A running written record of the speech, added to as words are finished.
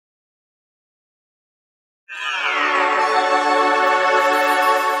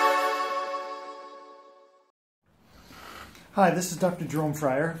Hi, this is Dr. Jerome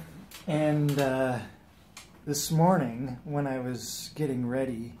Fryer, and this morning when I was getting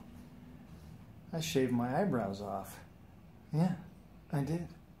ready, I shaved my eyebrows off. Yeah, I did,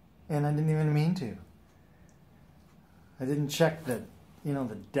 and I didn't even mean to. I didn't check the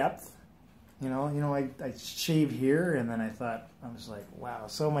depth. I shaved here, and then I thought, I was like, wow.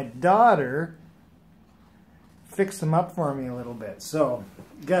 So my daughter fixed them up for me a little bit. So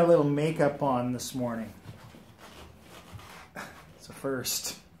got a little makeup on this morning. So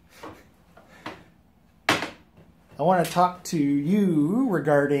first, I want to talk to you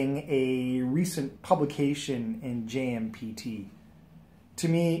regarding a recent publication in JMPT. To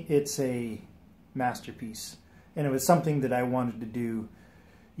me, it's a masterpiece, and it was something that I wanted to do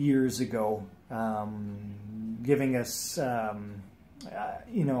years ago, giving us,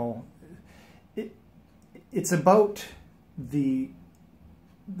 it's about the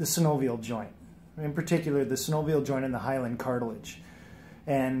synovial joint. In particular, the synovial joint and the hyaline cartilage,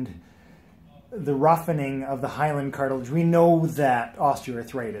 and the roughening of the hyaline cartilage. We know that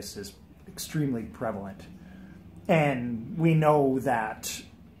osteoarthritis is extremely prevalent, and we know that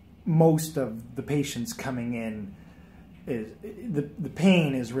most of the patients coming in, the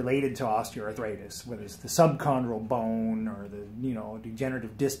pain is related to osteoarthritis, whether it's the subchondral bone or the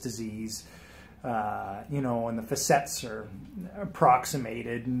degenerative disc disease. And the facets are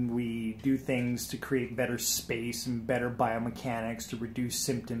approximated, and we do things to create better space and better biomechanics to reduce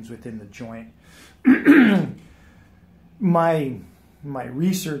symptoms within the joint. My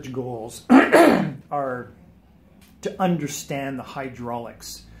research goals are to understand the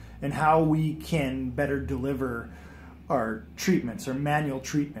hydraulics and how we can better deliver our treatments or manual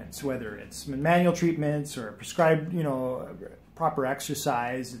treatments, whether it's manual treatments or prescribed, proper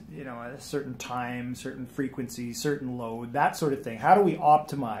exercise, at a certain time, certain frequency, certain load, that sort of thing. How do we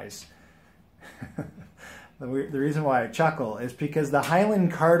optimize? The reason why I chuckle is because the hyaline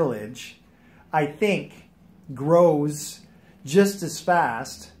cartilage, I think, grows just as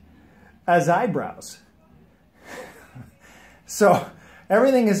fast as eyebrows. So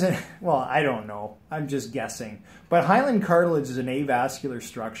everything is well, I don't know. I'm just guessing. But hyaline cartilage is an avascular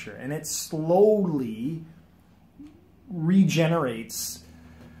structure, and it slowly regenerates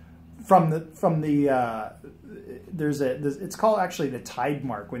it's called actually the tide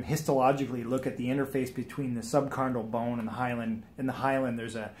mark. When histologically look at the interface between the subchondral bone and the hyaline,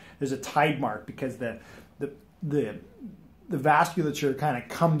 there's a tide mark, because the vasculature kind of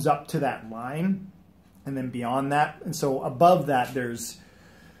comes up to that line, and then beyond that, and so above that there's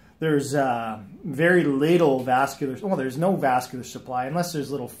very little vascular, well, there's no vascular supply unless there's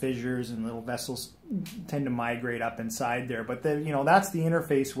little fissures and little vessels tend to migrate up inside there. But that's the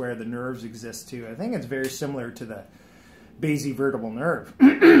interface where the nerves exist too. I think it's very similar to the basivertebral nerve,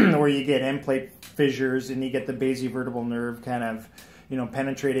 where you get end plate fissures and you get the basivertebral nerve kind of,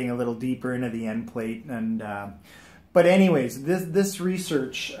 penetrating a little deeper into the end plate. And but anyways, this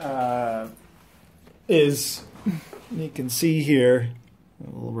research is, you can see here, a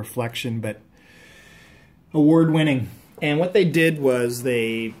little reflection, but award-winning. And what they did was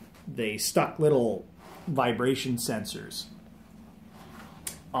they stuck little vibration sensors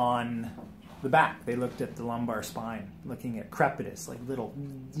on the back. They looked at the lumbar spine, looking at crepitus, like little,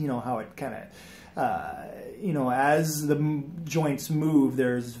 how it kind of, as the joints move,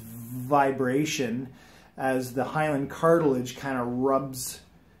 there's vibration as the hyaline cartilage kind of rubs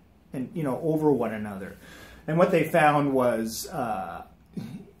and, over one another. And what they found was,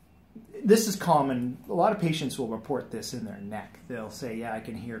 this is common. A lot of patients will report this in their neck. They'll say, yeah, I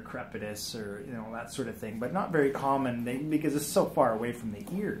can hear crepitus, or that sort of thing, but not very common because it's so far away from the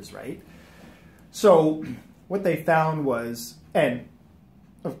ears, right? So what they found was, and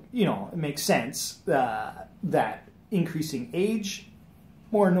it makes sense, that increasing age,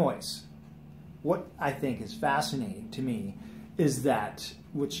 more noise. What I think is fascinating to me is that,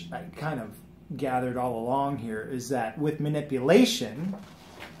 which I kind of gathered all along here, is that with manipulation,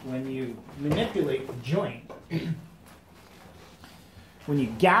 when you manipulate the joint, when you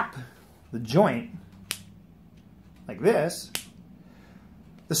gap the joint like this,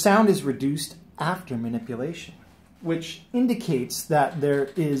 the sound is reduced after manipulation, which indicates that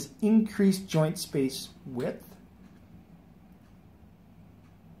there is increased joint space width,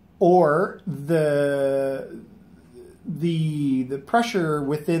 or the pressure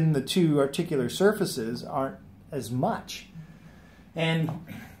within the two articular surfaces aren't as much. And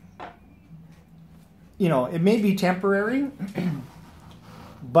it may be temporary,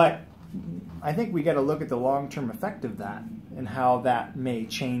 but I think we got to look at the long-term effect of that and how that may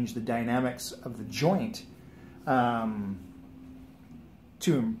change the dynamics of the joint to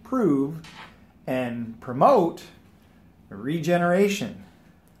improve and promote regeneration.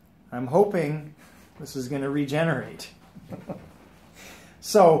 I'm hoping this is going to regenerate.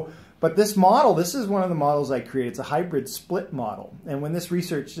 So, but this model, this is one of the models I created. It's a hybrid split model. And when this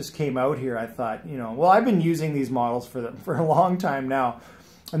research just came out here, I thought, you know, well, I've been using these models for a long time now.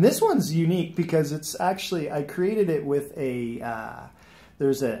 And this one's unique because it's actually, I created it with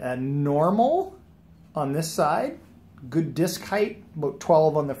there's a normal on this side, good disc height, about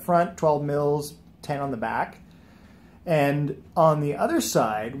 12 on the front, 12 mils, 10 on the back. And on the other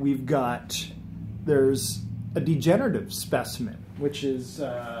side, there's a degenerative specimen, which is,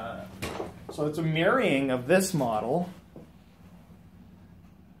 so it's a marrying of this model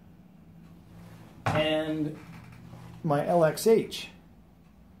and my LXH.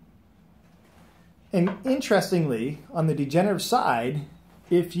 And interestingly, on the degenerative side,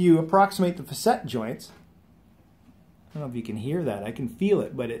 if you approximate the facet joints, I don't know if you can hear that, I can feel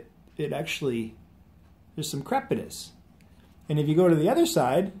it, but it actually, there's some crepitus. And if you go to the other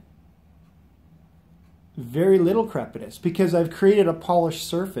side, very little crepitus, because I've created a polished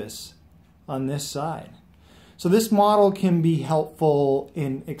surface on this side. So this model can be helpful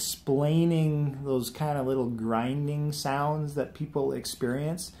in explaining those kind of little grinding sounds that people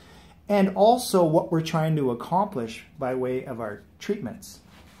experience, and also what we're trying to accomplish by way of our treatments.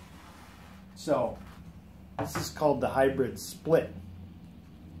 So this is called the hybrid split,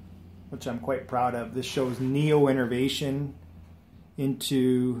 which I'm quite proud of. This shows neo-innervation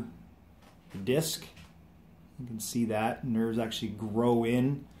into the disc. You can see that nerves actually grow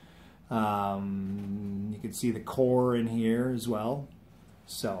in. You can see the core in here as well.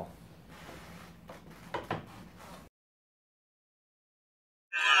 So